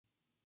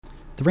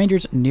the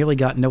Rangers nearly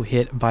got no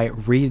hit by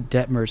Reid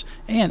Detmers,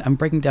 and I'm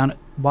breaking down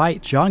why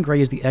Jon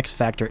Gray is the X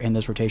factor in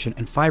this rotation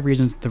and 5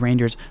 reasons the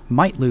Rangers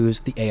might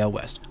lose the AL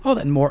West. All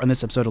that and more on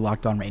this episode of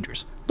Locked On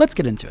Rangers. Let's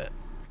get into it.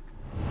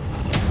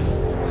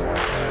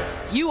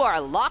 You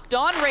are Locked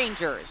On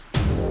Rangers,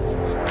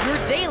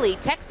 your daily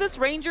Texas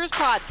Rangers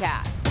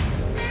podcast.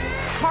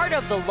 Part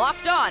of the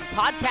Locked On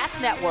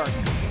Podcast Network,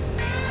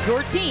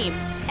 your team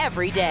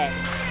every day.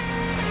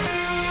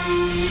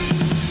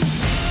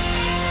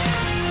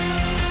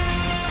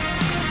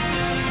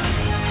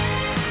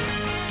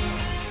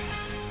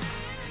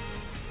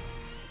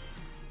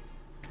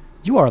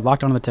 You are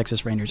Locked On the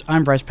Texas Rangers.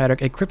 I'm Bryce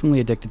Paddock, a cripplingly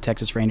addicted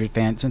Texas Rangers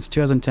fan since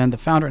 2010, the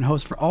founder and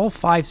host for all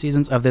 5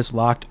 seasons of this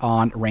Locked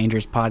On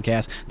Rangers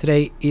podcast.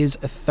 Today is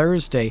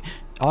Thursday,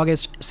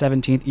 August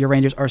 17th. Your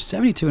Rangers are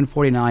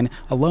 72-49,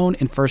 alone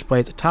in first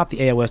place atop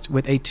the AL West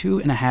with a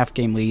 2.5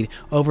 game lead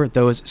over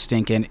those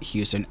stinking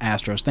Houston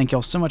Astros. Thank you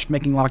all so much for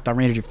making Locked On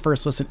Rangers your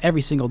first listen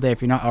every single day.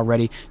 If you're not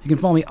already, you can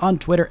follow me on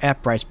Twitter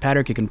at Bryce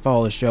Paddock. You can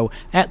follow the show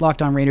at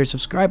Locked On Rangers.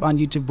 Subscribe on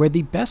YouTube, where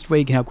the best way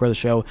you can help grow the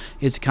show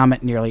is to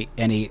comment nearly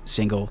any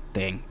single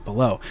thing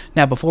below.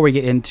 Now, before we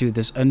get into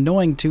this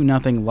annoying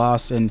 2-0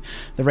 loss and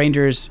the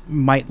Rangers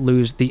might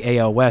lose the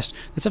AL West,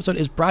 this episode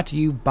is brought to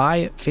you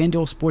by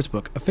FanDuel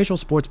Sportsbook, official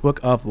sportsbook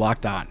of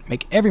Locked On.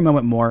 Make every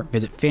moment more.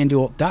 Visit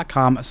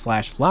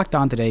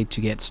FanDuel.com/LockedOn today to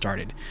get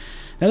started.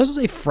 Now, this was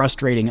a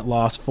frustrating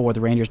loss for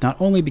the Rangers, not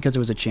only because it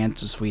was a chance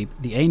to sweep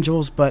the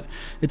Angels, but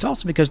it's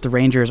also because the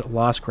Rangers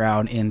lost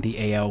ground in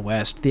the AL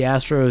West. The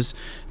Astros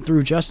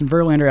threw Justin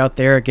Verlander out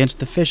there against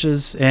the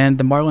Fishes, and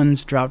the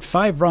Marlins dropped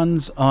 5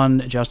 runs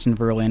on Justin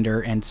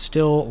Verlander and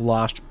still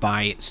lost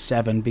by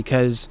 7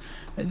 because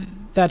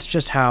that's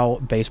just how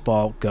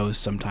baseball goes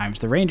sometimes.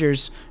 The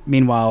Rangers,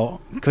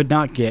 meanwhile, could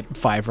not get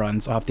 5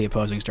 runs off the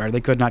opposing starter.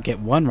 They could not get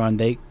 1 run.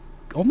 They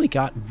only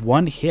got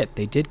 1 hit.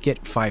 They did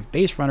get 5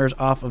 base runners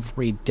off of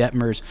Reid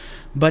Detmers,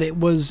 but it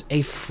was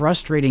a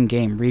frustrating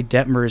game. Reid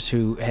Detmers,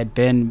 who had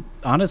been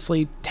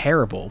honestly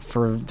terrible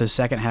for the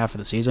second half of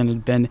the season,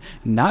 had been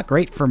not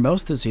great for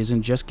most of the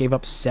season, just gave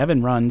up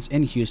 7 runs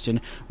in Houston.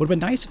 Would have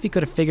been nice if he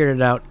could have figured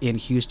it out in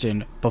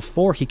Houston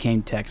before he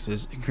came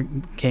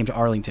to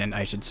Arlington,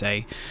 I should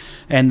say,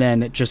 and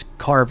then just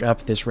carved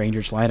up this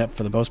Rangers lineup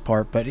for the most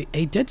part. But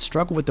he did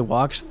struggle with the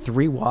walks,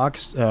 3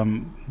 walks,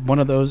 one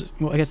of those,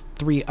 well, I guess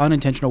 3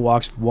 unintentional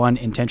walks, 1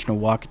 intentional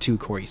walk to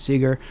Corey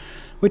Seager,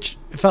 which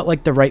felt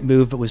like the right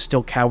move, but was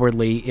still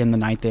cowardly in the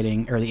 9th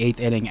inning, or the 8th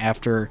inning,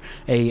 after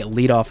a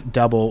leadoff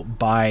double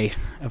by,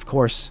 of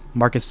course,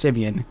 Marcus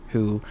Semien,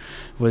 who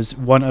was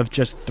one of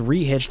just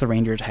 3 hits the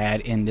Rangers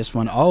had in this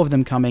one, all of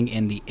them coming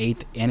in the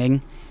 8th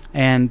inning.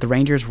 And the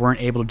Rangers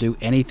weren't able to do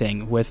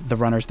anything with the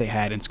runners they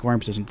had in scoring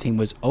position. The team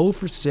was 0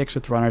 for 6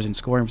 with runners in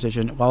scoring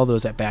position. All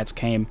those at-bats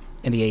came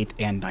in the 8th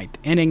and 9th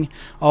inning.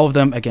 All of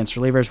them against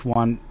relievers.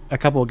 A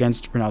couple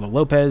against Ronaldo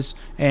Lopez,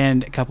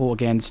 and a couple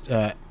against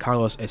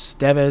Carlos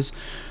Estevez,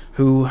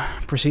 who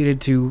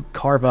proceeded to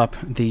carve up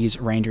these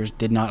Rangers,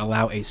 did not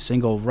allow a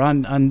single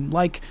run,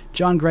 unlike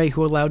Jon Gray,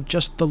 who allowed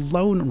just the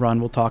lone run.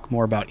 We'll talk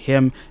more about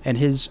him and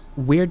his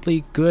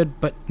weirdly good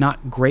but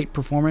not great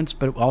performance,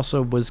 but it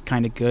also was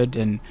kind of good,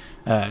 and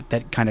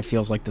that kind of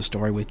feels like the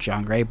story with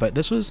Jon Gray. But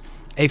this was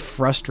a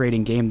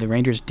frustrating game. The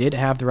Rangers did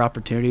have their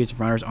opportunities,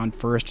 runners on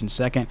first and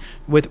second.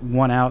 With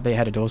 1 out, they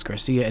had Adolis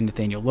Garcia and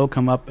Nathaniel Lowe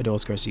come up.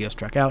 Adolis Garcia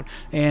struck out,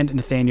 and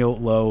Nathaniel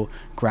Lowe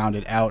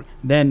grounded out.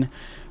 Then,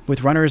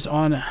 with runners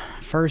on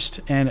first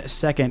and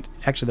second,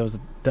 actually that was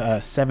the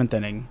 7th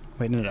inning.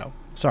 Wait, no.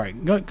 Sorry.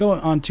 Go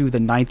on to the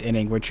 9th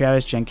inning, where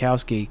Travis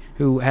Jankowski,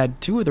 who had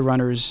 2 of the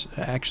runners,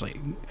 a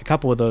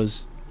couple of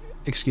those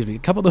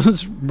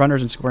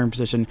runners in scoring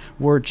position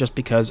were just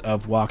because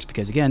of walks,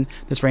 because again,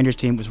 this Rangers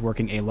team was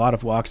working a lot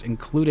of walks,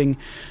 including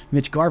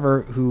Mitch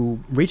Garver, who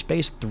reached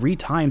base 3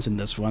 times in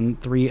this one.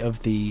 3 of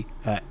the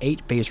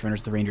 8 base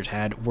runners the Rangers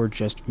had were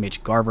just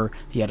Mitch Garver.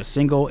 He had a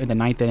single in the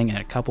 9th inning and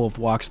a couple of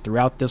walks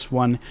throughout this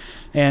one,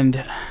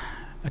 and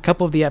a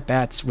couple of the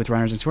at-bats with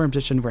runners in scoring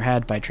position were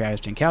had by Travis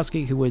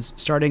Jankowski, who was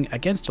starting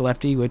against a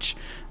lefty, which,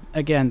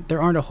 again,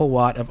 there aren't a whole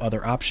lot of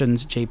other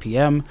options.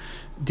 JPM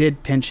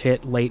did pinch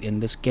hit late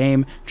in this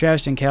game.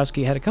 Travis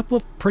Jankowski had a couple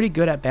of pretty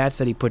good at-bats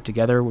that he put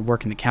together,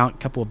 working the count, a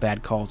couple of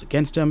bad calls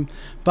against him,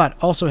 but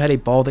also had a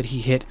ball that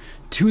he hit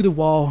to the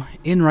wall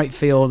in right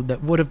field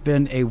that would have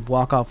been a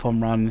walk-off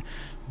home run,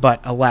 but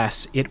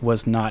alas, it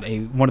was not.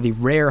 One of the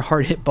rare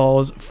hard-hit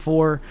balls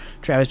for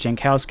Travis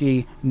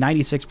Jankowski,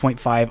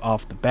 96.5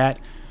 off the bat.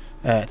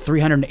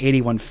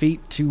 381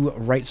 feet to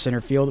right center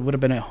field. It would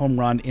have been a home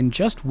run in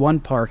just one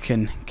park,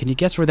 and can you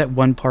guess where that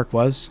one park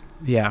was?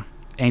 Yeah,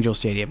 Angel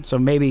Stadium. So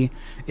maybe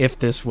if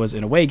this was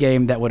an away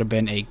game, that would have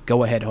been a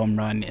go-ahead home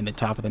run in the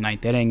top of the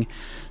 9th inning.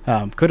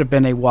 Could have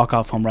been a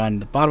walk-off home run in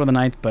the bottom of the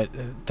 9th, but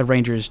the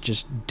Rangers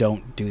just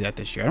don't do that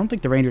this year. I don't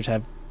think the Rangers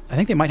have... I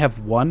think they might have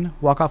 1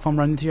 walk-off home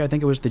run this year. I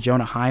think it was the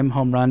Jonah Heim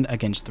home run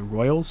against the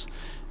Royals.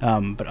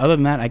 But other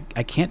than that,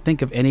 I can't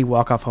think of any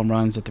walk-off home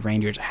runs that the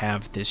Rangers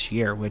have this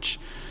year, which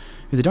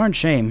was a darn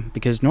shame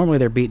because normally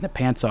they're beating the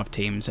pants off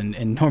teams,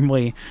 and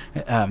normally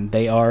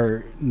they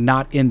are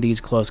not in these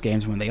close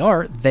games. When they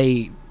are,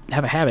 they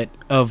have a habit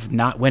of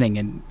not winning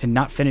and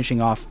not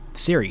finishing off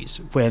series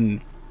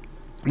when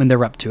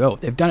they're up 2-0.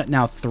 They've done it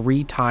now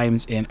 3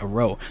 times in a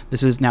row.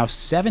 This is now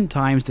 7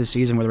 times this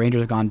season where the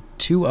Rangers have gone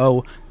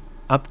 2-0,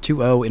 up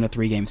 2-0 in a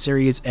 3-game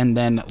series, and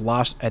then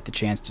lost at the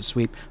chance to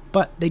sweep.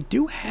 But they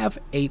do have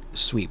 8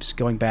 sweeps.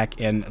 Going back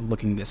and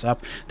looking this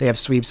up, they have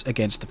sweeps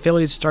against the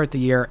Phillies to start the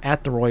year,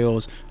 at the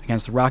Royals,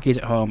 against the Rockies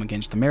at home,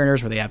 against the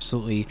Mariners, where they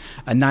absolutely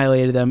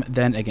annihilated them,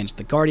 then against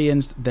the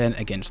Guardians, then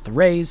against the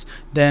Rays,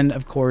 then,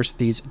 of course,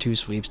 these 2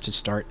 sweeps to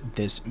start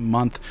this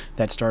month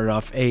that started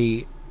off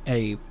a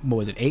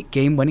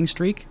 8-game winning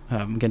streak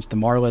against the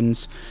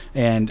Marlins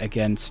and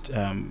against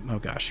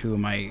who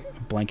am I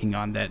blanking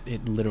on that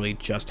it literally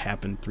just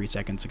happened 3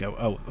 seconds ago.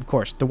 Oh, of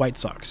course, the White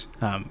Sox.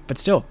 But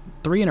still,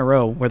 3 in a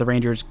row where the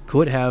Rangers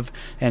could have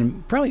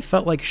and probably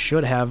felt like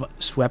should have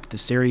swept the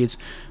series.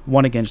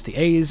 One against the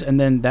A's, and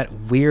then that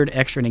weird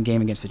extra inning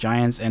game against the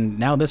Giants, and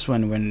now this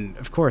one when,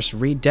 of course,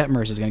 Reed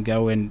Detmers is going to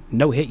go and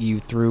no-hit you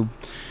through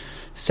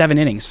 7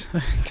 innings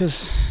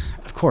because...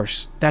 Of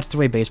course, that's the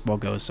way baseball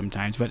goes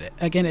sometimes. But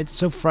again, it's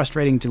so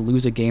frustrating to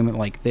lose a game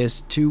like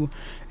this to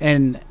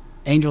an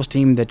Angels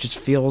team that just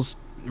feels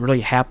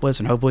really hapless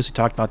and hopeless. We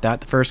talked about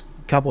that the first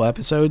couple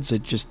episodes.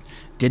 It just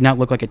did not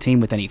look like a team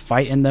with any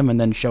fight in them.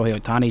 And then Shohei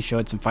Ohtani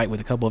showed some fight with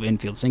a couple of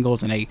infield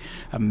singles and a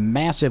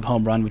massive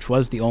home run, which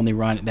was the only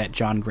run that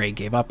Jon Gray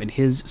gave up in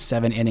his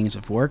 7 innings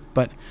of work.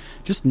 But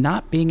just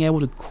not being able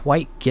to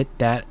quite get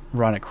that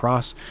run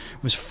across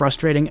was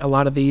frustrating. A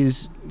lot of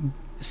these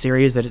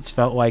series that it's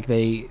felt like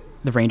the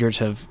Rangers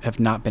have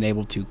not been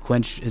able to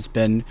clinch has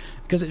been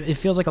because it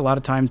feels like a lot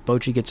of times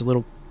Bochy gets a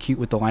little cute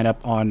with the lineup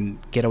on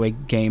getaway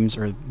games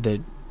or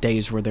the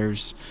days where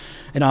there's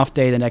an off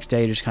day the next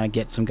day to just kind of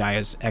get some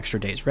guys extra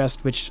days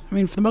rest, which, I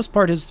mean, for the most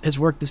part has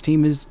worked. This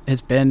team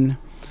has been,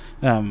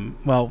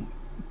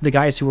 the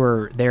guys who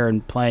are there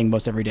and playing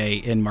most every day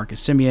in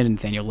Marcus Semien and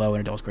Nathaniel Lowe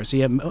and Adolis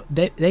Garcia,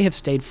 they have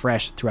stayed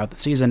fresh throughout the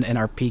season and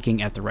are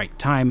peaking at the right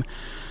time.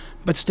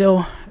 But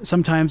still,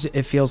 sometimes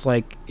it feels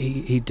like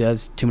he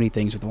does too many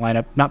things with the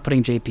lineup. Not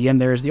putting JPM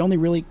there is the only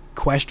really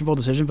questionable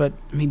decision, but,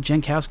 I mean,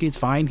 Jankowski is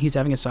fine. He's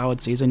having a solid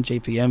season.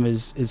 JPM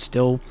is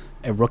still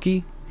a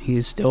rookie.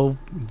 He's still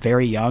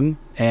very young,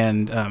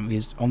 and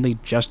he's only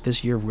just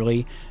this year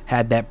really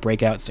had that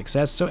breakout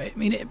success. So, I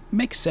mean, it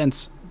makes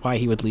sense why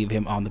he would leave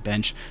him on the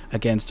bench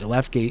against a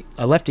lefty,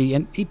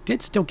 and he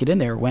did still get in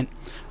there, went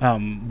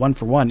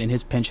 1-for-1 in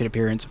his pinch hit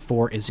appearance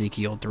for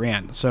Ezekiel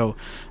Duran. So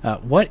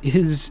what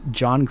is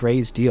Jon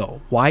Gray's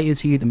deal? Why is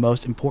he the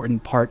most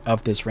important part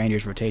of this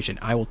Rangers rotation?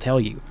 I will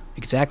tell you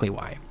exactly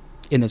why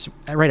in this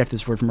right after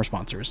this word from our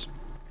sponsors.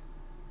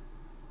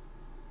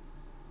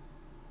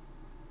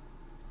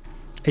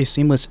 A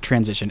seamless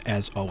transition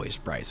as always,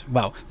 Bryce.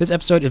 Wow, this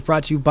episode is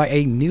brought to you by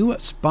a new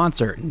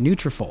sponsor,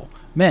 Nutrafol.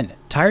 Men,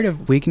 tired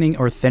of weakening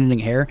or thinning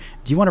hair?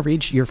 Do you want to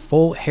reach your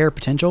full hair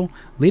potential?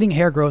 Leading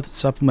hair growth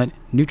supplement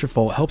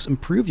Nutrafol helps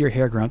improve your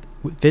hair growth,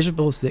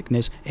 visible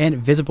thickness, and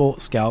visible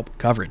scalp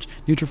coverage.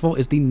 Nutrafol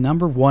is the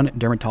 #1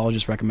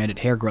 dermatologist recommended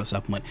hair growth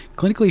supplement,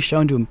 clinically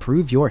shown to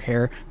improve your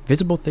hair,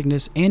 visible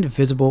thickness, and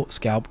visible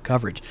scalp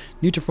coverage.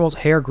 Nutrafol's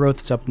hair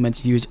growth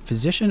supplements use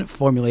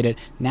physician-formulated,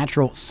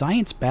 natural,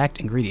 science-backed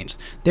ingredients.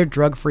 Their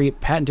drug-free,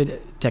 patented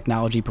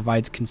technology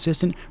provides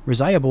consistent,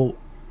 reliable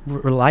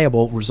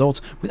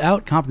results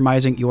without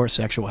compromising your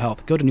sexual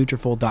health. Go to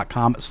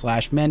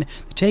Nutrafol.com/men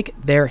to take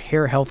their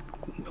hair health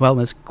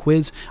wellness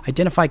quiz,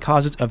 identify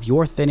causes of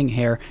your thinning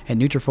hair, and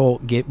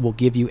Nutrafol will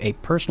give you a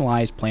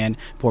personalized plan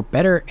for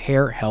better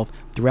hair health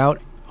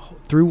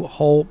through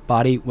whole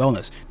body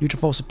wellness.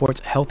 Nutrafol supports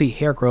healthy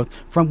hair growth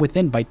from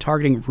within by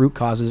targeting root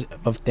causes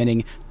of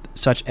thinning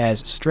such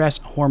as stress,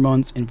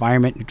 hormones,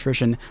 environment,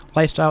 nutrition,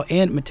 lifestyle,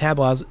 and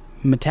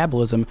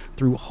metabolism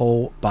through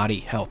whole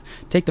body health.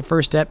 Take the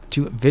first step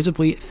to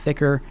visibly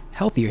thicker,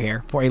 healthier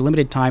hair. For a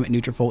limited time,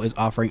 Nutrafol is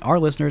offering our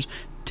listeners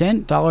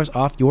 $10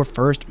 off your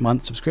first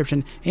month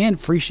subscription and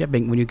free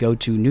shipping when you go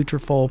to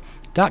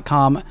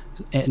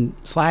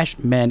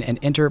Nutrafol.com/men and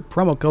enter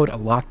promo code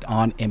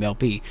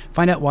LOCKEDONMLB.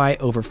 Find out why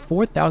over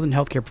 4,000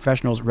 healthcare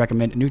professionals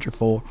recommend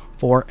Nutrafol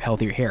for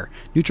healthier hair.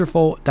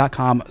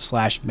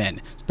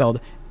 Nutrafol.com/men,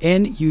 spelled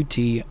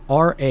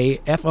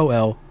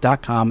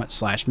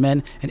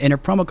Nutrafol.com/men, and enter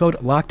promo code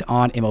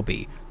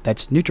LOCKEDONMLB.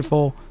 That's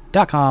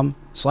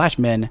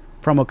Nutrafol.com/men,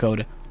 promo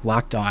code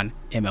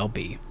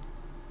LOCKEDONMLB.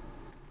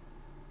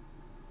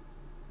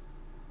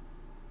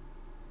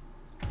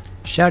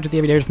 Shout out to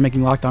the Everydayers for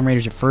making Locked On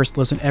Rangers your first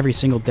listen every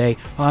single day.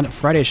 On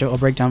Friday's show, I'll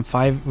break down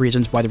 5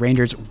 reasons why the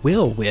Rangers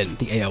will win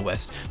the AL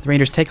West. The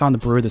Rangers take on the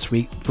Brewers this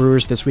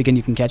weekend.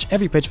 You can catch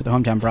every pitch with the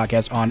hometown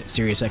broadcast on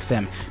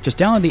SiriusXM. Just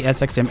download the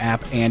SXM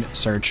app and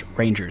search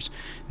Rangers.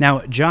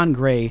 Now, Jon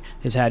Gray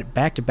has had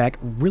back-to-back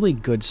really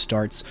good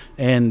starts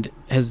and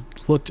has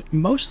looked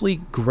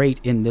mostly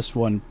great in this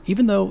one,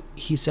 even though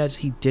he says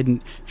he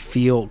didn't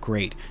feel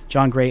great.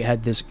 Jon Gray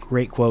had this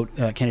great quote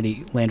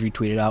Kennedy Landry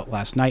tweeted out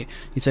last night.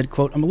 He said,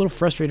 quote, "I'm a little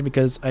frustrated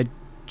because I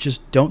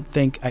just don't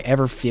think I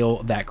ever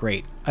feel that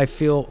great. I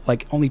feel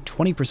like only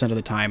 20% of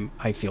the time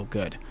I feel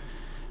good.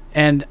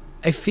 And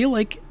I feel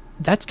like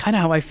that's kind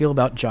of how I feel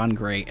about Jon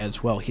Gray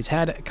as well. He's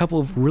had a couple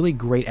of really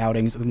great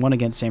outings, one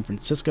against San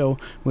Francisco,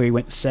 where he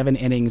went 7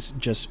 innings,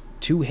 just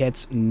 2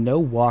 hits, no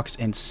walks,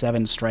 and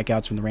 7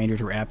 strikeouts when the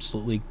Rangers were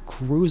absolutely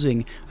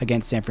cruising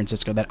against San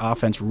Francisco. That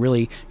offense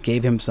really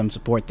gave him some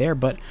support there,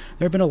 but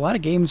there have been a lot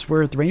of games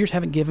where the Rangers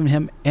haven't given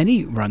him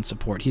any run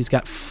support. He's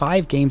got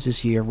 5 games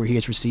this year where he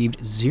has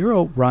received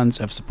 0 runs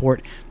of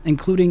support,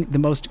 including the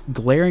most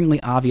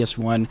glaringly obvious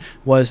one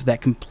was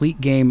that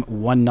complete game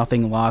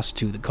 1-0 loss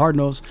to the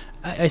Cardinals.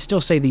 I still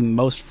say the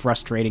most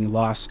frustrating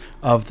loss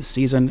of the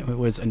season. It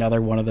was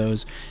another one of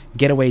those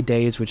getaway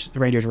days, which the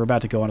Rangers were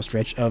about to go on a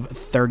stretch of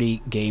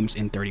 30 games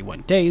in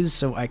 31 days,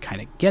 so I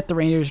kind of get the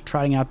Rangers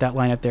trotting out that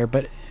lineup there,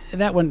 but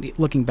that one,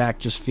 looking back,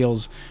 just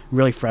feels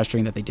really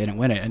frustrating that they didn't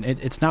win it. And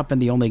it's not been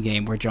the only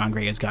game where Jon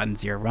Gray has gotten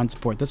 0 run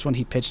support. This one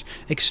he pitched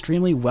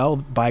extremely well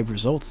by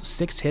results.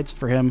 6 hits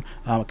for him,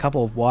 a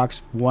couple of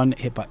walks, 1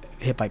 hit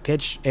by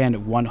pitch,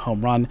 and 1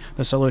 home run.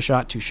 The solo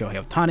shot to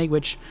Shohei Ohtani,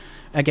 which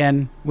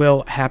again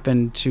will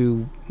happen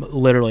to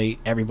literally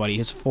everybody.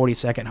 His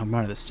 42nd home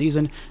run of the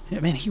season.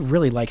 Man, he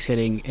really likes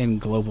hitting in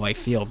Globe Life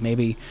Field.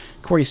 Maybe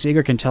Corey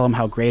Seager can tell him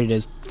how great it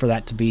is for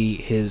that to be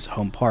his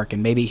home park,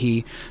 and maybe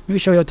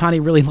Shohei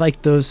Ohtani really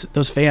liked those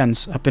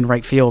fans up in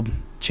right field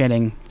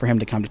chanting for him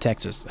to come to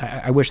Texas.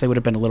 I wish they would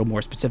have been a little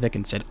more specific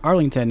and said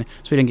Arlington,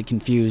 so we didn't get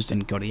confused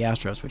and go to the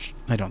Astros, which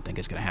I don't think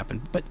is going to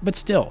happen. But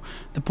still,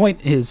 the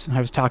point is, I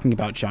was talking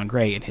about Jon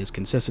Gray and his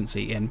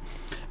consistency, and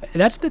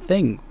that's the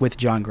thing with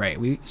Jon Gray.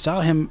 We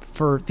saw him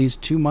for these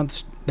 2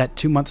 months, that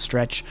 2-month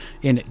stretch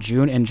in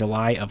June and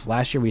July of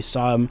last year. We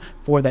saw him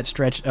for that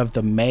stretch of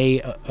the May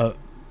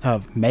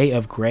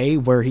of Gray,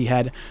 where he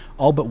had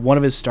all but one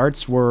of his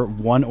starts were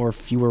 1 or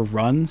fewer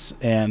runs,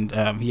 and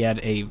he had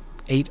a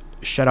 8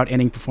 shutout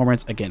inning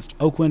performance against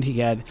Oakland. He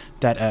had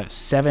that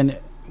 7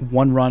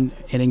 one-run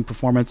inning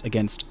performance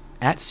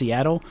at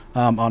Seattle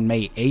on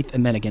May 8th,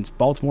 and then against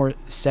Baltimore,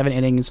 7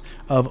 innings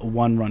of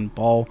 1-run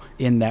ball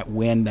in that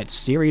win, that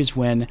series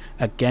win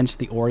against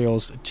the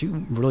Orioles.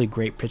 2 really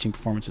great pitching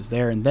performances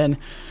there, and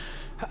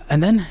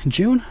then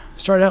June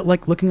started out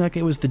looking like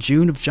it was the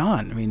June of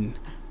Jon. I mean,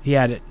 he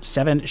had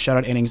 7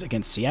 shutout innings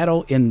against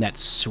Seattle in that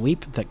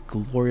sweep, that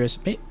glorious,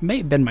 may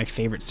have been my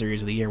favorite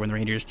series of the year, when the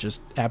Rangers just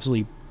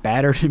absolutely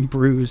battered and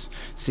bruised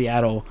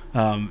Seattle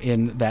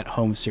in that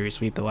home series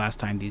sweep the last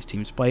time these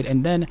teams played.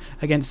 And then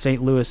against St.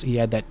 Louis, he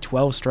had that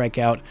 12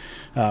 strikeout,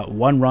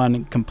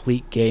 1-run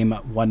complete game,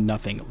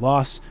 1-0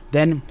 loss.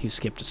 Then he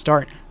skipped a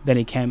start. Then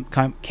he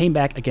came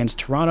back against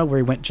Toronto, where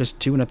he went just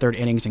 2 1/3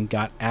 innings and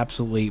got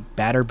absolutely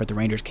battered, but the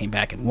Rangers came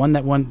back and won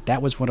that one.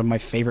 That was one of my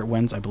favorite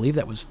wins. I believe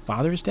that was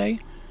Father's Day.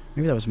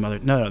 Maybe that was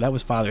that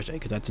was Father's Day,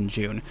 because that's in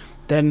June.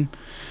 Then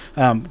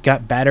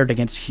got battered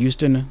against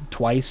Houston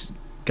twice,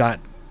 got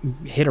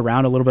hit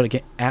around a little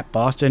bit at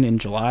Boston in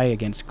July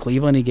against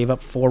Cleveland. He gave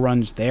up 4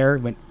 runs there,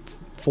 went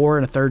 4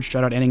 1/3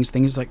 shutout innings.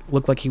 Things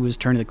looked like he was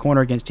turning the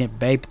corner against Tampa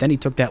Bay, but then he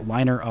took that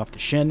liner off the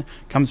shin,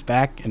 comes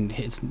back and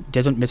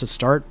doesn't miss a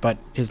start, but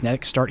his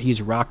next start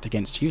he's rocked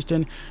against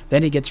Houston.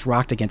 Then he gets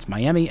rocked against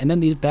Miami, and then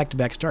these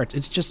back-to-back starts.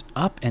 It's just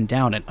up and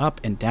down and up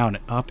and down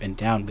and up and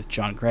down with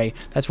Jon Gray.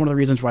 That's one of the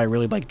reasons why I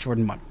really like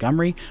Jordan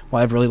Montgomery,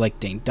 why I've really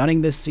liked Dane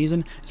Dunning this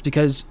season, is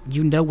because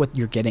you know what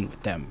you're getting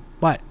with them.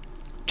 But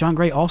Jon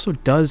Gray also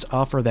does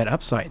offer that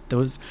upside.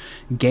 Those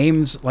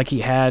games like he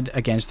had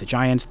against the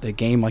Giants, the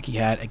game like he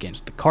had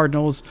against the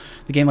Cardinals,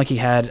 the game like he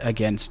had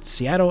against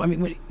Seattle. I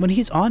mean, when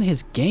he's on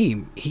his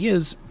game, he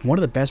is one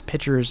of the best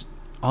pitchers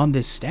on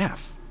this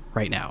staff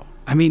right now.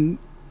 I mean,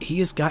 he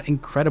has got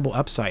incredible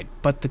upside,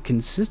 but the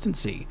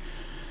consistency,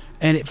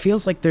 and it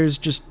feels like there's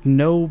just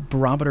no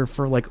barometer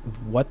for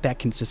what that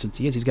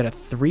consistency is. He's got a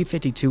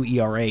 3.52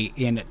 ERA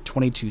in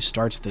 22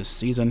 starts this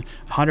season,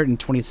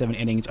 127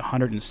 innings,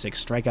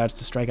 106 strikeouts.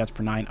 The strikeouts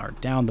per 9 are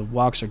down. The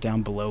walks are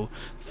down below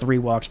 3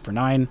 walks per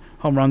 9.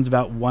 Home runs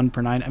about 1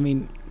 per 9. I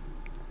mean,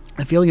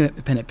 the field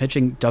independent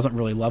pitching doesn't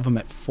really love him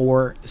at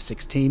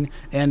 4.16,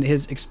 and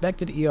his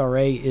expected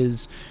ERA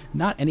is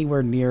not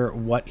anywhere near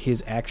what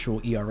his actual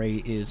ERA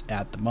is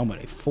at the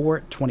moment. A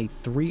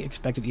 4.23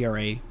 expected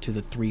ERA to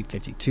the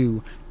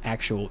 3.52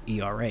 actual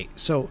ERA.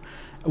 So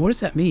what does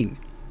that mean?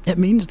 It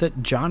means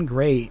that Jon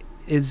Gray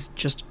is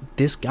just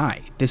this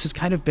guy. This has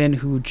kind of been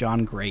who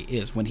Jon Gray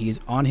is. When he's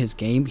on his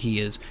game,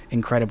 he is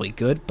incredibly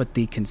good, but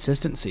the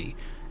consistency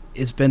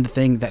has been the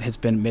thing that has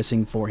been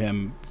missing for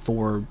him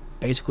for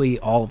basically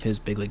all of his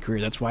big league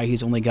career. That's why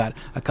he's only got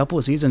a couple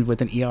of seasons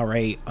with an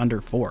ERA under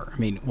 4. I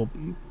mean, well,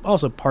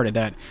 also part of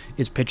that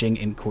is pitching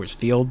in Coors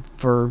Field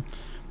for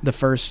the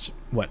first,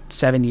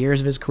 7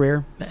 years of his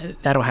career.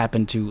 That'll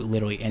happen to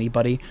literally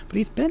anybody, but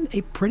he's been a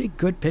pretty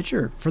good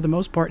pitcher for the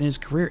most part in his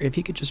career. If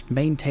he could just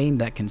maintain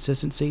that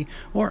consistency,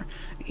 or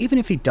even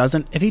if he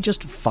doesn't, if he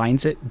just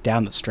finds it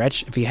down the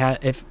stretch,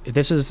 if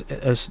this is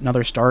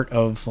another start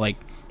of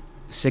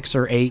 6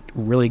 or 8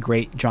 really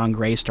great Jon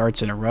Gray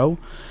starts in a row,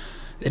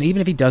 and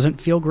even if he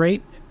doesn't feel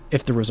great,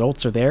 if the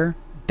results are there,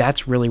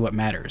 that's really what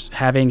matters.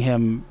 Having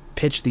him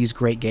pitch these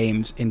great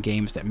games in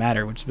games that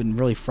matter. Which has been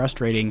really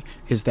frustrating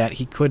is that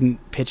he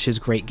couldn't pitch his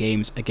great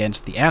games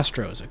against the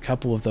Astros. A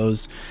couple of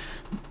those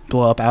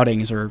blow-up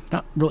outings, or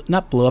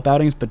not blow-up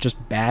outings, but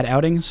just bad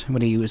outings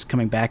when he was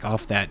coming back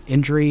off that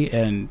injury,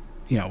 and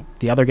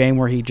the other game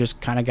where he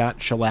just kind of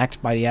got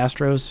shellacked by the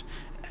Astros.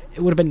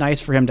 It would have been nice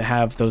for him to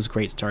have those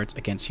great starts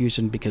against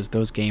Houston, because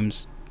those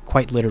games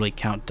quite literally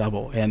count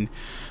double, and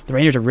the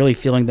Rangers are really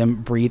feeling them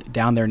breathe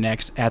down their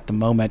necks at the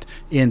moment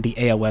in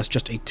the AL West.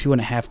 Just a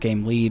 2.5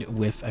 game lead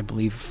with, I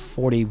believe,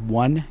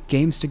 41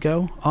 games to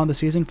go on the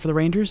season for the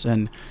Rangers,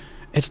 and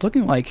it's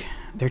looking like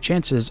their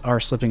chances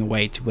are slipping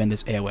away to win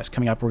this AL West.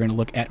 Coming up, we're going to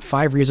look at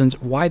 5 reasons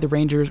why the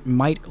Rangers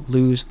might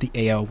lose the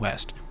AL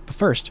West. But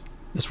first,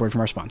 this word from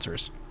our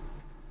sponsors.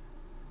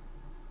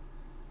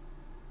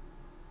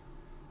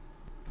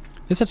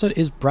 This episode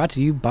is brought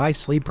to you by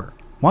Sleeper.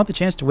 Want the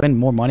chance to win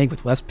more money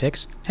with less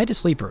picks? Head to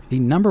Sleeper, the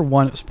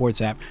 #1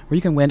 sports app where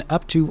you can win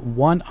up to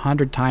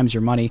 100 times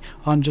your money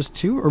on just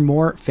 2 or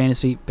more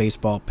fantasy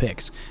baseball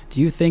picks.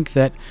 Do you think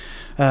that...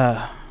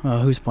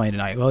 who's playing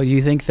tonight? Well, do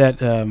you think that,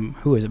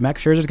 who is it?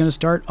 Max Scherzer is going to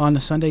start on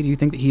Sunday. Do you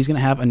think that he's going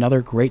to have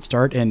another great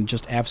start and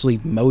just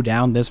absolutely mow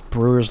down this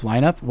Brewers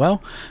lineup?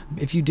 Well,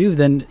 if you do,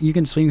 then you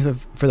can swing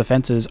for the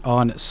fences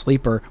on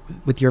Sleeper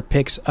with your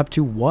picks up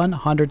to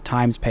 100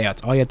 times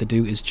payouts. All you have to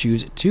do is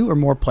choose 2 or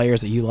more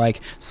players that you like,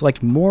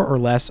 select more or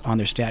less on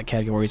their stat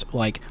categories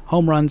like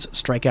home runs,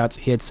 strikeouts,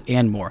 hits,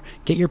 and more.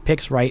 Get your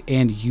picks right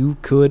and you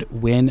could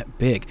win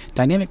big.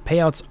 Dynamic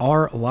payouts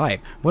are live.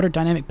 What are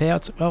dynamic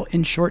payouts? Well,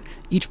 in short,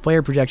 each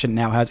player projection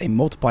now has a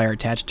multiplier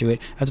attached to it,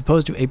 as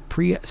opposed to a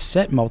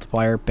preset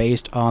multiplier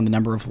based on the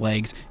number of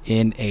legs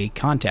in a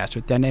contest.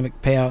 With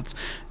dynamic payouts,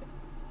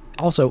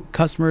 also,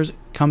 customers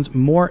comes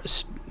more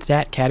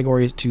stat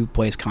categories to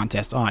place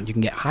contests on. You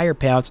can get higher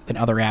payouts than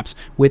other apps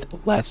with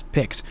less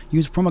picks.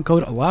 Use promo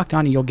code LOCKEDON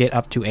and you'll get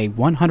up to a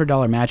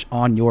 $100 match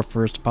on your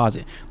first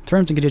deposit.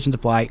 Terms and conditions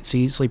apply.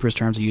 See Sleeper's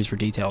terms of use for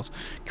details.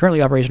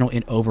 Currently operational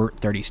in over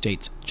 30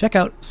 states. Check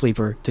out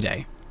Sleeper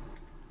today.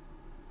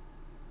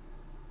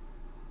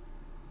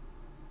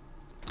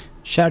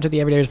 Shout out to the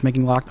Everydayers for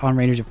making Locked On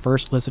Rangers your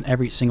first listen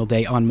every single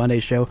day. On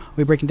Monday's show, we'll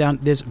be breaking down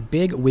this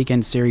big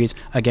weekend series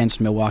against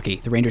Milwaukee.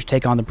 The Rangers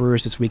take on the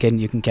Brewers this weekend.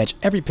 You can catch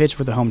every pitch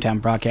for the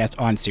hometown broadcast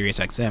on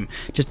SiriusXM.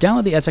 Just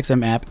download the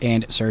SXM app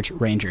and search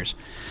Rangers.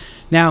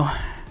 Now,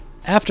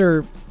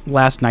 after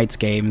last night's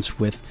games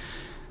with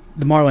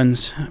the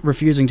Marlins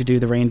refusing to do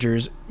the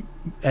Rangers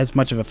as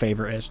much of a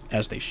favor as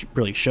they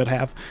really should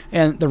have,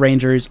 and the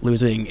Rangers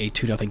losing a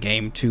 2-0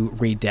 game to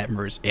Reed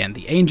Detmers and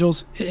the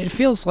Angels, it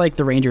feels like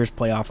the Rangers'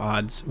 playoff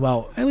odds,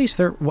 well, at least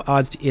their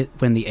odds to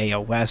win the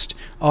AL West,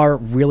 are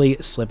really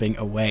slipping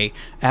away.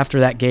 After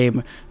that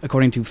game,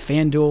 according to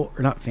Fangraphs,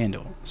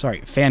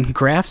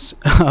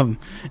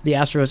 the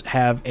Astros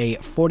have a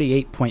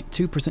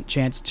 48.2%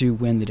 chance to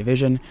win the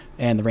division,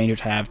 and the Rangers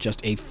have just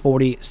a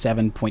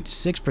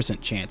 47.6%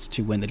 chance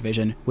to win the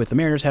division, with the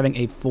Mariners having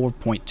a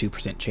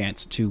 4.2% chance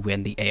to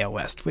win the AL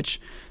West,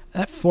 which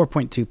that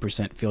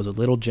 4.2% feels a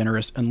little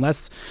generous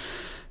unless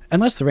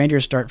the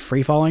Rangers start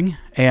free-falling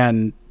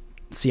and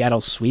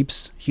Seattle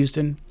sweeps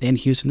Houston in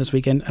Houston this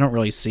weekend. I don't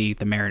really see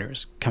the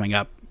Mariners coming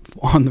up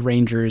on the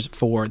Rangers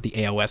for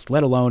the AL West,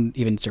 let alone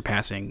even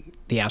surpassing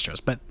the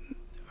Astros. But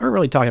we're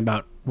really talking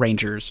about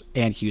Rangers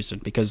and Houston,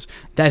 because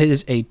that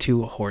is a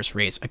 2-horse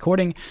race.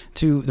 According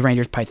to the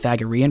Rangers'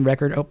 Pythagorean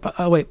record,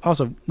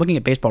 also looking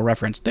at Baseball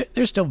Reference,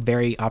 they're still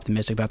very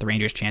optimistic about the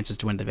Rangers' chances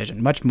to win the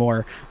division, much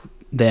more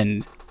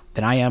than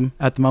I am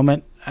at the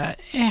moment.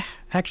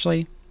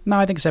 Actually, no,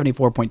 I think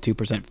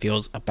 74.2%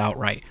 feels about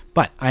right.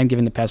 But I'm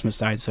giving the pessimist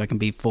side so I can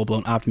be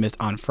full-blown optimist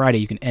on Friday.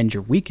 You can end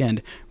your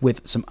weekend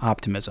with some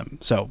optimism.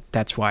 So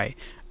that's why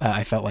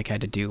I felt like I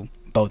had to do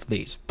both of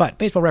these. But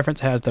Baseball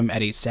Reference has them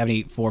at a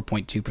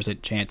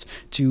 74.2% chance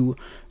to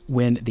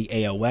win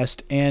the AL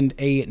West and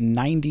a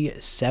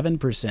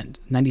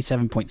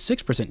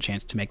 97.6%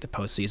 chance to make the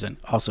postseason.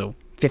 Also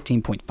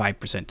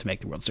 15.5% to make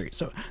the World Series.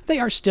 So they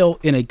are still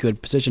in a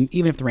good position.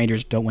 Even if the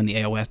Rangers don't win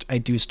the AL West, I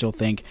do still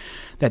think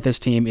that this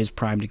team is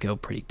primed to go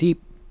pretty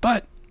deep.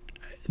 But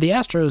the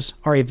Astros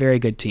are a very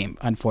good team,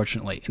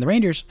 unfortunately. And the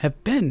Rangers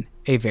have been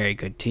a very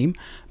good team,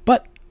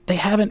 but they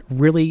haven't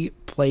really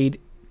played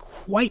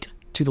quite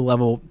to the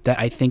level that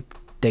I think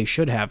they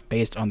should have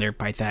based on their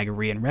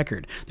Pythagorean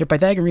record. Their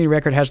Pythagorean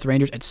record has the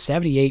Rangers at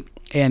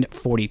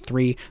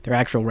 78-43. Their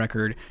actual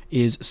record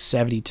is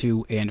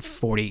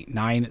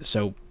 72-49,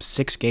 so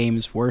 6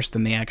 games worse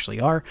than they actually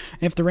are.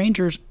 And if the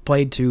Rangers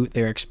played to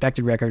their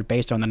expected record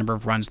based on the number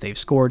of runs they've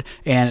scored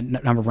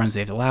and number of runs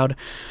they've allowed,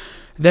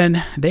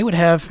 then they would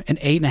have an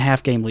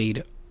 8.5 game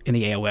lead in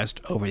the AL West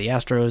over the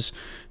Astros,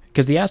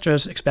 because the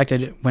Astros'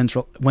 expected wins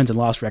and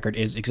loss record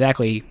is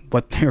exactly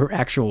what their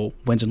actual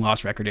wins and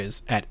loss record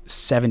is at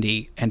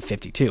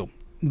 70-52.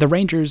 The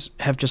Rangers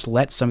have just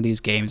let some of these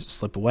games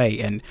slip away,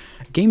 and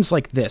games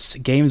like this,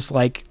 games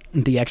like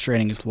the extra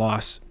innings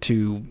loss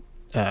to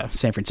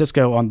San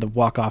Francisco on the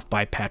walk-off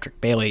by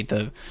Patrick Bailey,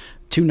 the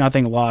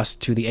 2-0 loss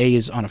to the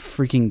A's on a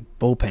freaking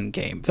bullpen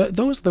game,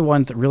 those are the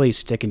ones that really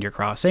stick in your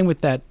craw. Same with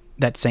that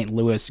that St.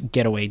 Louis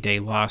getaway day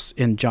loss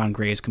in John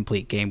Gray's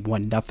complete game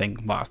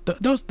 1-0 loss.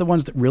 Those are the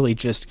ones that really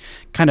just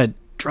kind of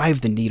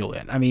drive the needle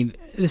in. I mean,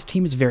 this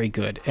team is very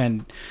good,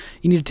 and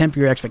you need to temper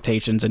your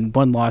expectations, and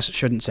one loss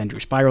shouldn't send you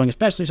spiraling,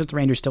 especially since the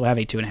Rangers still have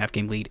a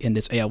 2.5-game lead in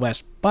this AL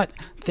West. But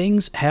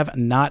things have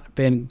not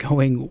been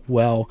going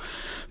well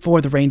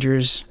for the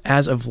Rangers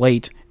as of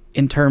late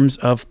in terms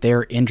of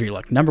their injury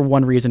luck. Number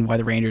one reason why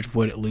the Rangers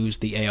would lose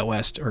the AL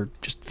West, or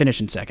just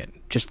finish in second,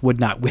 just would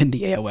not win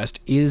the AL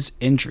West, is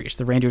injuries.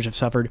 The Rangers have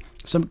suffered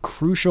some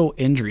crucial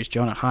injuries.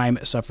 Jonah Heim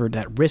suffered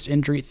that wrist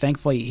injury.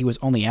 Thankfully, he was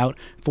only out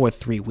for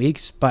 3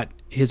 weeks, but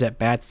his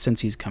at-bats since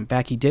he's come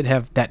back, he did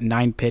have that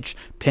 9-pitch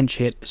pinch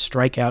hit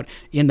strikeout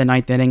in the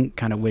 9th inning.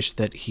 Kind of wish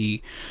that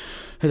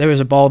there was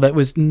a ball that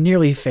was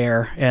nearly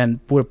fair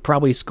and would have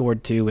probably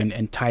scored 2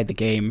 and tied the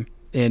game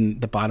in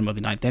the bottom of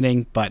the 9th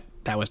inning, but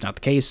that was not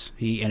the case.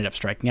 He ended up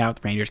striking out.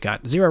 The Rangers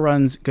got 0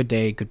 runs. Good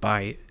day,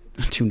 goodbye.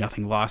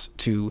 2-0 loss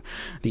to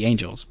the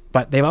Angels.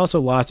 But they've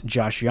also lost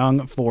Josh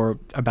Young for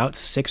about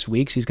 6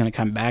 weeks. He's going to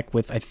come back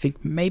with, I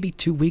think, maybe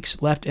 2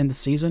 weeks left in the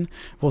season.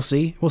 We'll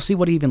see. We'll see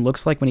what he even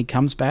looks like when he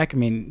comes back. I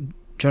mean,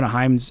 Jonah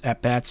Heim's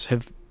at-bats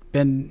have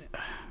been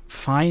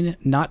fine,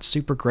 not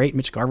super great.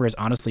 Mitch Garver has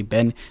honestly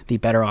been the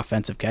better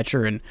offensive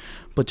catcher, and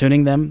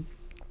platooning them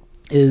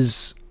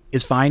is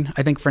fine,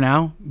 I think, for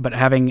now. But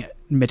having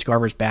Mitch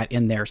Garver's bat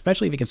in there,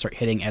 especially if he can start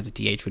hitting as a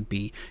DH, would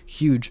be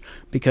huge,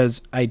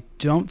 because I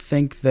don't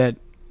think that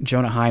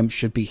Jonah Heim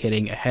should be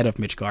hitting ahead of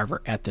Mitch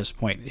Garver at this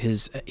point.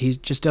 He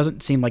just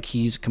doesn't seem like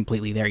he's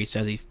completely there. He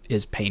says he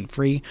is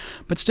pain-free,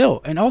 but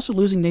still. And also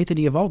losing Nathan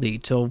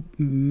Eovaldi till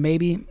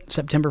maybe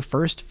September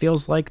 1st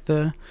feels like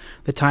the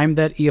time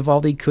that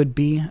Eovaldi could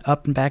be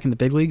up and back in the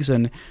big leagues,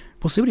 and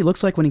we'll see what he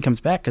looks like when he comes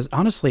back, because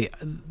honestly,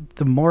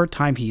 the more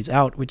time he's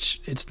out,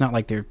 which it's not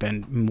like there have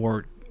been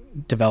more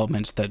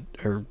developments that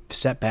are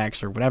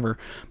setbacks or whatever,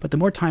 but the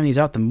more time he's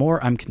out, the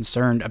more I'm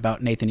concerned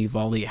about Nathan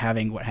Eovaldi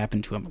having what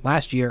happened to him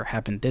last year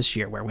happened this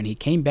year, where when he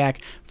came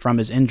back from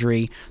his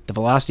injury, the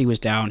velocity was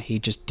down. He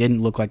just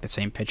didn't look like the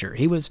same pitcher.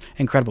 He was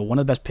incredible, one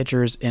of the best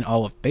pitchers in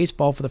all of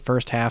baseball for the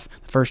first half,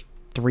 the first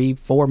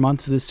 3-4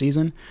 months of this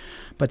season.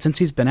 But since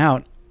he's been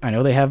out, I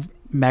know they have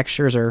Max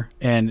Scherzer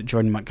and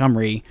Jordan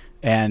Montgomery,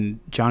 and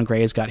John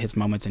Gray has got his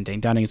moments, and Dane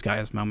Dunning has got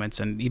his moments,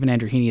 and even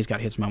Andrew Heaney has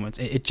got his moments.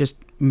 It just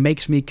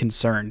makes me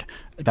concerned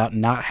about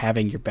not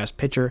having your best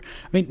pitcher.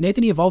 I mean,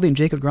 Nathan Eovaldi and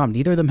Jacob deGrom,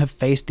 neither of them have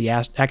faced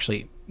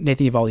actually,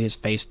 Nathan Eovaldi has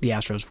faced the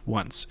Astros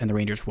once, and the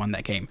Rangers won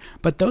that game.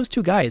 But those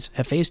two guys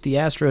have faced the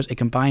Astros a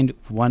combined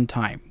 1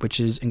 time, which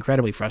is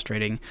incredibly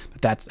frustrating.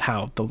 That's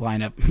how the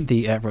lineup,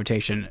 the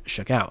rotation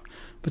shook out.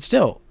 But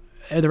still,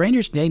 the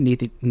Rangers, they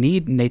need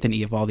Nathan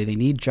Eovaldi. They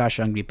need Josh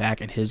Young to be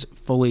back in his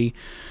fully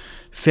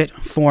fit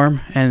form,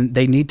 and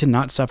they need to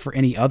not suffer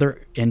any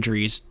other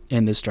injuries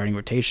in this starting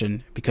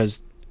rotation,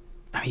 because,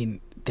 I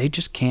mean, they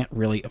just can't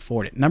really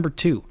afford it. Number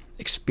 2,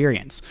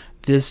 experience.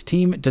 This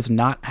team does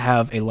not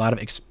have a lot of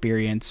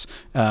experience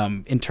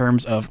in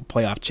terms of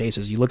playoff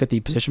chases. You look at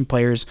the position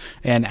players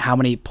and how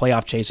many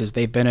playoff chases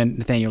they've been in.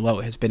 Nathaniel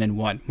Lowe has been in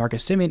 1.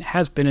 Marcus Semien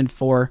has been in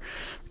 4.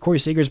 Corey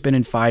Seager's been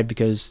in 5,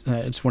 because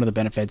it's one of the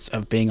benefits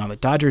of being on the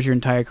Dodgers your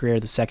entire career.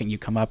 The second you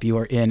come up, you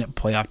are in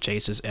playoff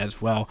chases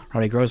as well.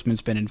 Robbie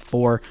Grossman's been in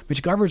 4.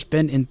 Mitch Garver's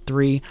been in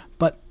 3.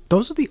 But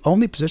those are the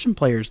only position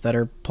players that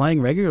are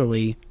playing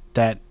regularly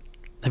that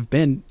have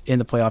been in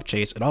the playoff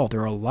chase at all.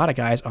 There are a lot of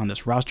guys on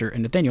this roster,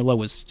 and Nathaniel Lowe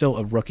was still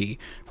a rookie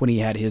when he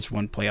had his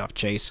 1 playoff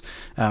chase.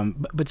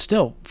 But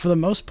still, for the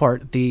most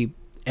part, the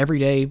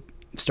everyday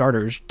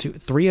starters,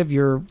 3 of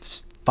your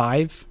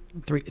 5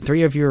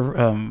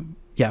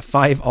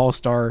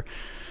 all-star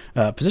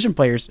position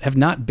players have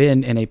not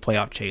been in a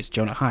playoff chase.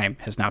 Jonah Heim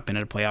has not been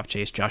in a playoff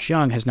chase. Josh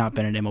Young has not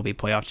been in an MLB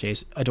playoff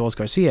chase. Adolis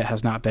Garcia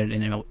has not been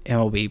in an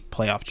MLB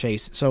playoff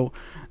chase. So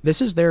this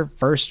is their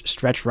first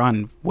stretch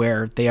run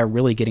where they are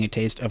really getting a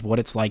taste of what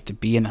it's like to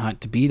be in the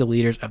hunt, to be the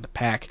leaders of the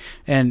pack.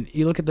 And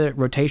you look at the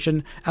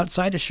rotation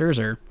outside of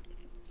Scherzer,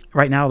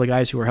 right now, the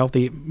guys who are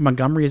healthy,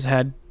 Montgomery has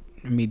had,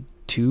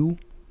 two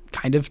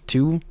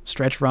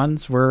stretch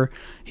runs where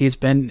he's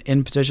been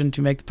in position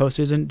to make the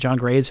postseason. John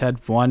Gray's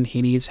had 1,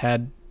 Heaney's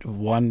had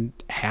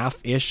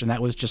 1.5-ish, and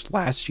that was just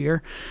last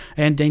year.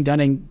 And Dane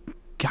Dunning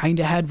kind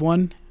of had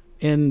 1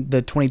 in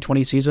the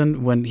 2020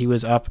 season when he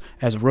was up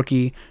as a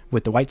rookie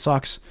with the White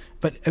Sox.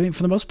 But, I mean,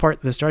 for the most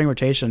part, the starting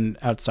rotation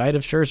outside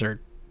of Scherzer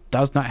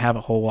does not have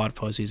a whole lot of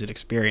postseason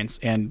experience,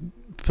 and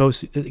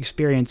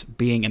experience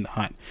being in the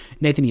hunt.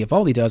 Nathan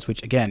Eovaldi does,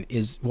 which again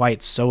is why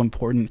it's so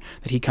important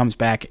that he comes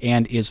back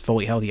and is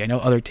fully healthy. I know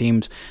other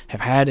teams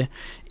have had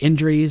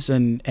injuries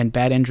and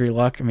bad injury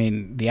luck. I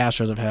mean, the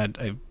Astros have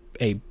had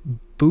a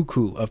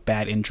buku of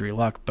bad injury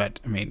luck, but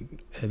I mean,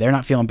 they're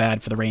not feeling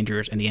bad for the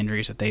Rangers and the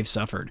injuries that they've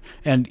suffered.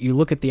 And you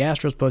look at the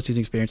Astros postseason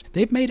experience,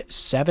 they've made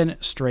 7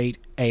 straight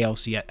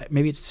ALCS,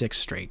 maybe it's 6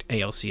 straight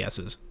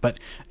ALCSs, but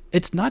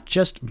it's not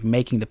just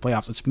making the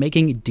playoffs, it's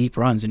making deep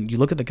runs. And you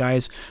look at the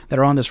guys that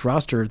are on this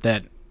roster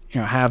that,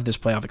 have this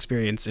playoff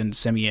experience in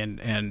Semien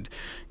and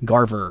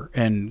Garver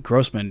and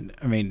Grossman.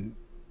 I mean,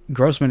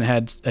 Grossman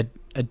had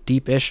a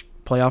deep-ish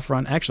playoff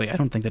run. Actually, I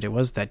don't think that it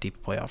was that deep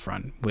a playoff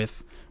run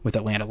with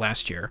Atlanta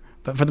last year.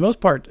 But for the most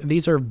part,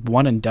 these are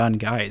one and done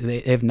guys. They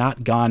have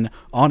not gone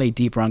on a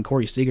deep run.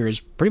 Corey Seager is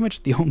pretty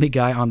much the only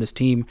guy on this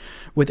team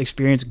with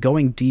experience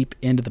going deep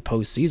into the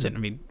postseason. I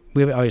mean,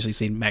 we've obviously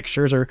seen Max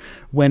Scherzer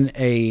win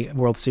a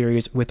World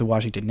Series with the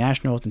Washington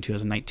Nationals in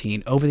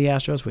 2019 over the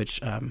Astros,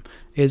 which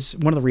is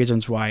one of the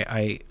reasons why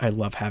I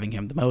love having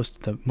him the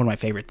most. One of my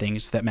favorite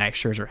things that Max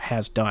Scherzer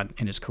has done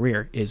in his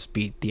career is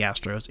beat the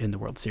Astros in the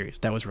World Series.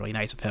 That was really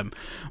nice of him.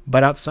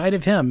 But outside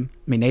of him,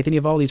 I mean, Nathan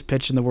Eovaldi's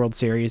pitched in the World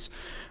Series,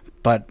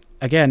 but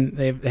again,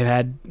 they've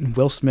had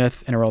Will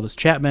Smith and Aroldis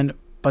Chapman,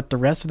 but the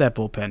rest of that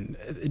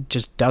bullpen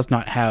just does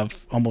not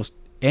have almost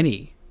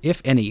any,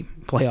 if any,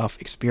 playoff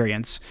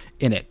experience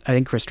in it. I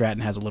think Chris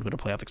Stratton has a little bit of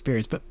playoff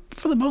experience, but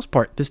for the most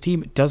part, this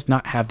team does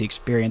not have the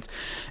experience,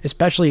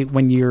 especially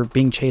when you're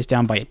being chased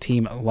down by a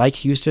team like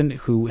Houston,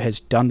 who has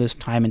done this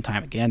time and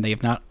time again. They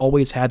have not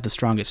always had the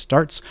strongest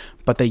starts,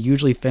 but they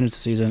usually finish the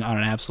season on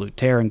an absolute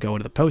tear and go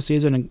into the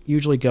postseason and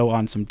usually go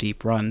on some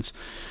deep runs.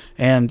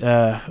 And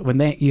when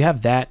you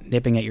have that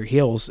nipping at your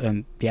heels,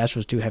 and the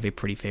Astros do have a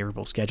pretty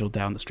favorable schedule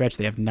down the stretch.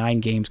 They have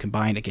 9 games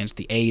combined against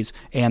the A's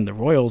and the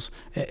Royals.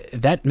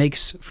 That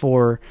makes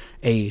for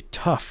a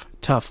tough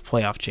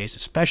playoff chase,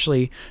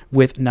 especially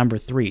with number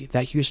 3.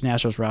 That Houston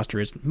Astros roster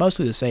is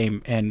mostly the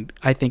same, and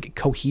I think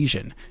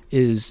cohesion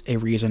is a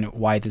reason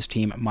why this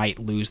team might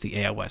lose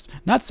the AL West.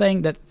 Not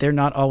saying that they're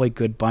not all a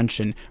good bunch,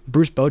 and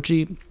Bruce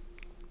Bochy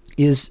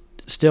is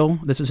still,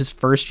 this is his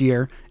first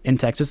year in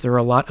Texas. There are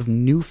a lot of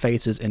new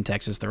faces in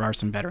Texas. There are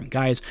some veteran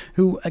guys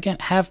who, again,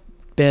 have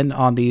been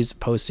on these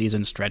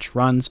postseason stretch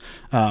runs,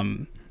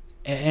 and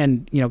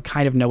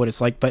kind of know what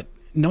it's like, but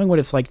knowing what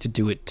it's like to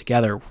do it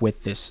together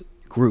with this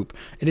group,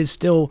 it is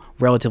still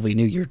relatively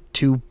new. Your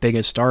 2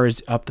 biggest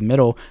stars up the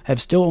middle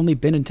have still only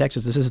been in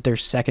Texas. This is their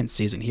 2nd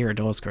season here.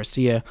 Adolis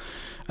Garcia,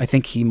 I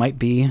think he might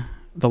be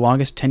the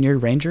longest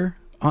tenured Ranger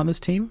on this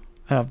team,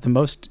 the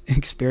most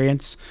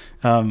experience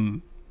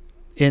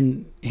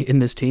in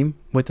this team,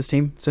 with this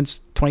team since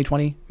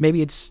 2020.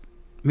 Maybe it's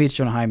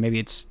Jonah Heim, maybe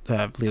it's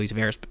Leo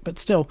Taveras, but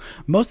still,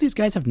 most of these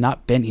guys have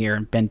not been here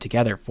and been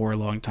together for a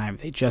long time.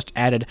 They just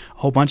added a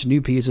whole bunch of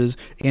new pieces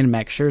in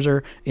Max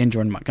Scherzer, in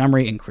Jordan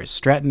Montgomery, in Chris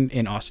Stratton,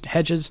 in Austin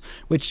Hedges,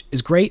 which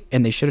is great,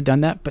 and they should have done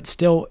that, but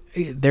still,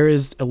 there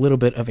is a little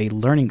bit of a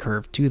learning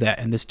curve to that,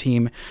 and this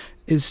team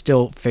is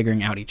still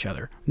figuring out each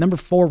other. Number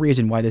 4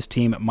 reason why this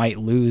team might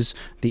lose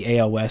the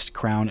AL West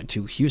crown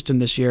to Houston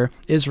this year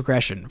is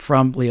regression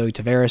from Leo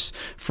Taveras,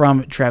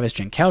 from Travis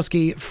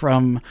Jankowski,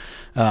 from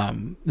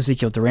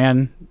Ezekiel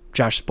Duran,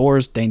 Josh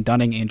Sborz, Dane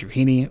Dunning, Andrew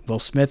Heaney, Will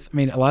Smith. I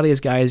mean, a lot of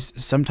these guys,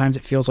 sometimes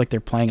it feels like they're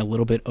playing a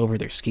little bit over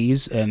their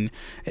skis, and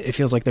it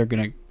feels like they're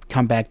going to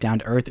come back down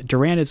to earth.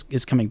 Duran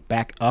is coming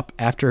back up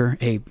after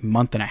a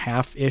month and a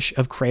half-ish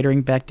of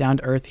cratering back down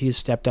to earth. He's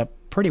stepped up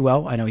pretty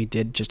well. I know he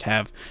did just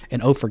have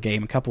an 0 for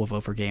game, a couple of 0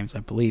 for games, I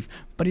believe,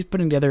 but he's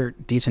putting together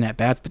decent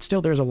at-bats, but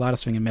still there's a lot of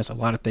swing and miss, a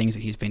lot of things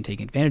that he's been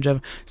taking advantage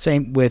of.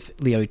 Same with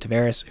Leo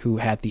Taveras, who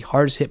had the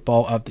hardest hit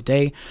ball of the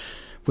day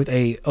with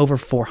a over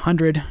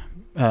 400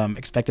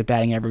 expected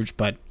batting average,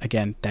 but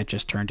again, that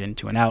just turned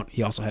into an out.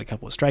 He also had a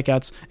couple of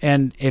strikeouts,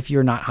 and if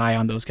you're not high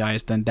on those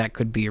guys, then that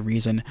could be a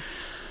reason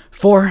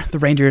for the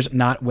Rangers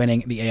not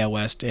winning the AL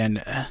West.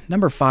 And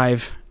number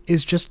 5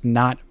 is just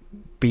not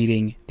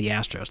beating the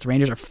Astros. The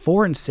Rangers are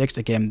 4-6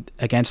 again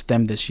against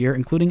them this year,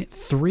 including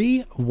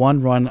 3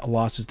 one-run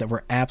losses that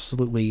were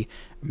absolutely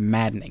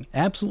maddening.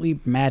 Absolutely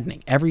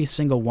maddening. Every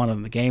single one of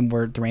them. The game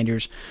where the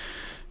Rangers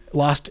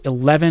lost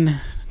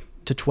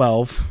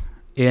 11-12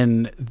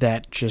 in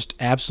that just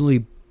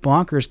absolutely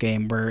bonkers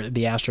game where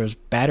the Astros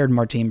battered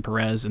Martin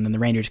Perez, and then the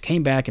Rangers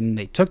came back and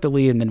they took the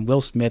lead, and then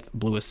Will Smith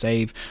blew a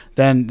save.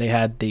 Then they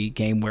had the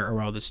game where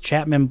Aroldis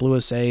Chapman blew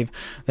a save.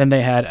 Then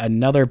they had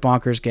another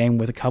bonkers game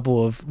with a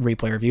couple of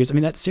replay reviews. I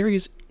mean, that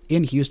series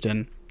in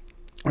Houston,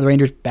 the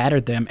Rangers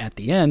battered them at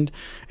the end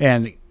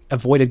and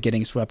avoided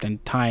getting swept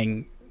and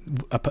tying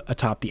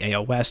atop the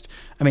AL West.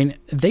 I mean,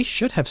 they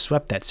should have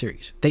swept that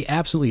series. They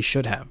absolutely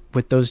should have,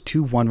 with those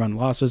 2 one-run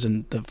losses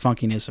and the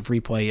funkiness of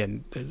replay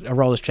and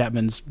Aroldis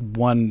Chapman's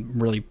one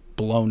really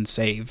blown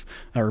save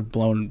or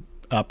blown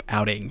up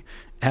outing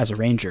as a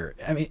Ranger.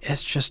 I mean,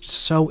 it's just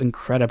so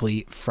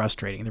incredibly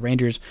frustrating. The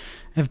Rangers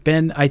have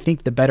been, I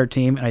think, the better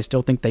team, and I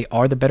still think they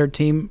are the better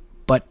team.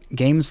 But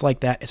games like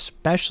that,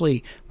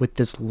 especially with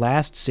this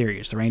last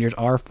series, the Rangers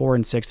are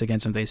 4-6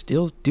 against them. They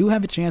still do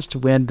have a chance to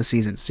win the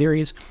season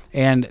series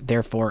and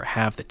therefore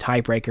have the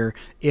tiebreaker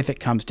if it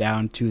comes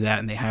down to that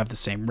and they have the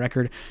same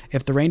record.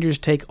 If the Rangers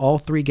take all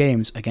 3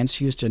 games against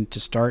Houston to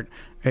start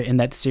in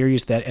that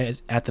series that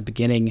is at the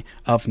beginning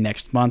of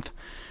next month,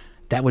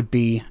 that would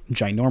be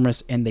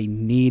ginormous, and they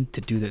need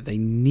to do that. They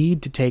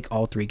need to take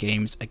all 3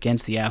 games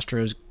against the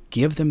Astros,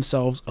 give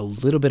themselves a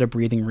little bit of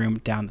breathing room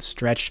down the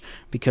stretch,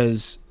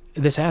 because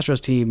this Astros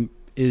team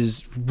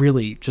is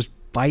really just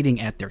biting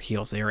at their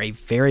heels. They are a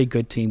very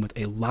good team with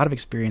a lot of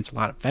experience, a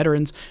lot of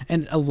veterans,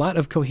 and a lot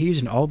of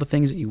cohesion, all the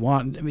things that you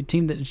want. I mean, a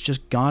team that has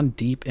just gone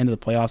deep into the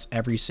playoffs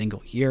every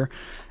single year,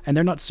 and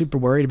they're not super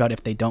worried about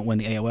if they don't win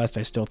the AL West.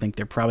 I still think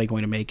they're probably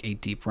going to make a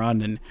deep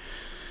run, and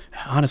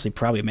honestly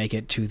probably make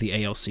it to the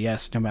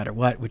ALCS no matter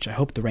what, which I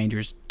hope the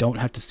Rangers don't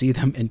have to see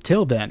them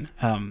until then.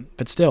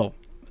 But still,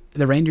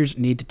 the Rangers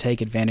need to take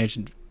advantage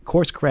and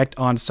course correct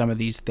on some of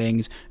these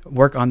things,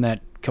 work on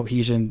that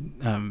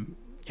cohesion,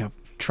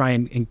 try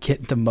and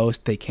get the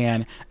most they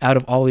can out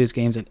of all these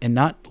games and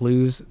not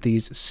lose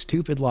these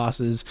stupid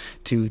losses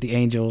to the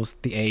Angels,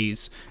 the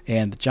A's,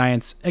 and the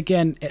Giants.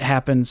 Again, it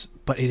happens,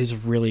 but it is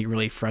really,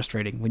 really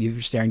frustrating when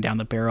you're staring down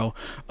the barrel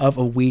of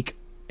a week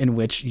in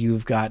which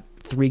you've got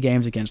 3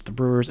 games against the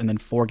Brewers and then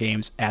 4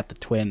 games at the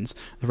Twins.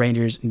 The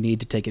Rangers need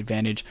to take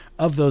advantage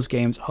of those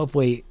games.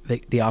 Hopefully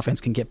the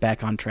offense can get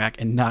back on track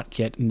and not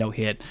get no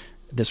hit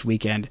this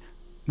weekend,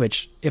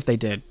 which if they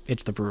did,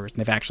 it's the Brewers, and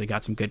they've actually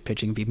got some good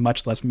pitching. Be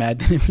much less mad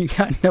than if you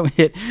got no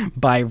hit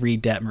by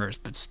Reed Detmers,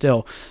 but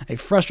still a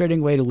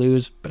frustrating way to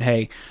lose. But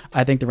hey,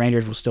 I think the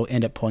Rangers will still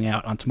end up pulling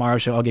out. On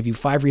tomorrow's show, I'll give you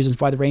 5 reasons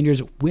why the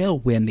Rangers will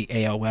win the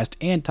AL West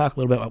and talk a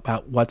little bit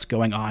about what's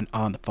going on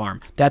the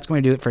farm. That's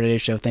going to do it for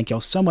today's show. Thank you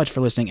all so much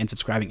for listening and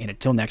subscribing, and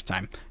until next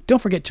time,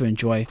 don't forget to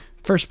enjoy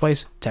first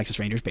place Texas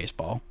Rangers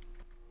baseball.